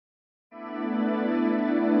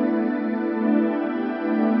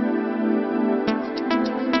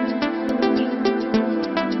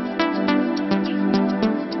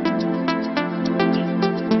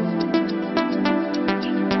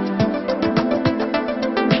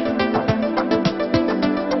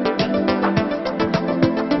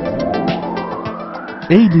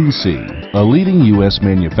ADC, a leading U.S.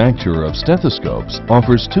 manufacturer of stethoscopes,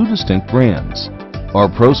 offers two distinct brands: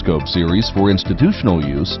 our ProScope series for institutional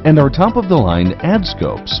use and our top-of-the-line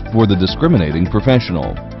Adscopes for the discriminating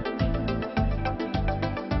professional.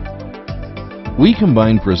 We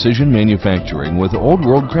combine precision manufacturing with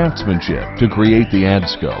old-world craftsmanship to create the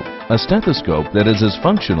Adscope, a stethoscope that is as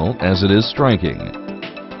functional as it is striking.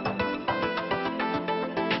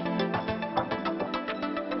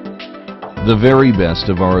 The very best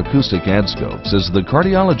of our acoustic Adscopes is the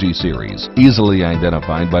Cardiology Series, easily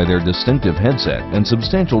identified by their distinctive headset and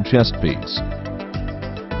substantial chest piece.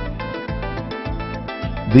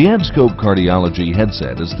 The Adscope Cardiology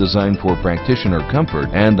headset is designed for practitioner comfort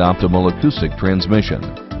and optimal acoustic transmission.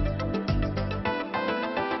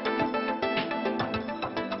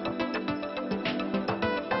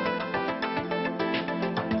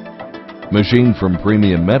 Machined from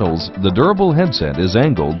premium metals, the durable headset is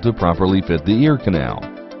angled to properly fit the ear canal.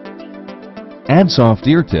 AdSoft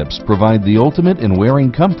ear tips provide the ultimate in wearing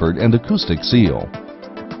comfort and acoustic seal.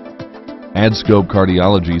 Adscope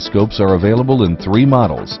Cardiology scopes are available in 3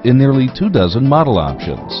 models in nearly 24 model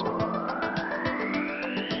options.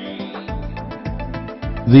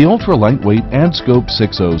 The ultra-lightweight Adscope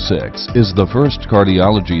 606 is the first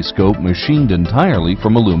cardiology scope machined entirely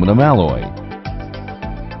from aluminum alloy.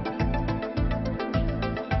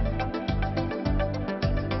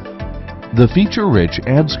 The feature-rich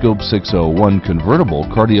Adscope 601 convertible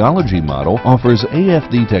cardiology model offers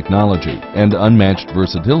AFD technology and unmatched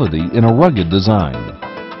versatility in a rugged design.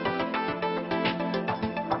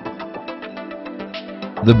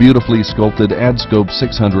 The beautifully sculpted Adscope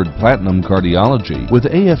 600 Platinum Cardiology with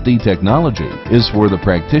AFD technology is for the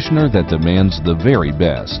practitioner that demands the very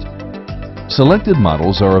best. Selected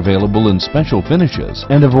models are available in special finishes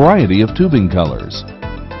and a variety of tubing colors.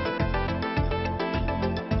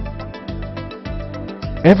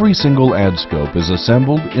 Every single Adscope is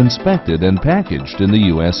assembled, inspected, and packaged in the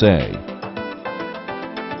USA.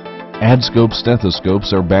 Adscope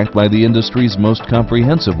stethoscopes are backed by the industry's most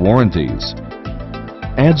comprehensive warranties.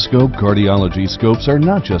 Adscope cardiology scopes are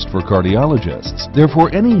not just for cardiologists. They're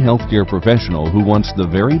for any healthcare professional who wants the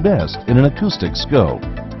very best in an acoustic scope.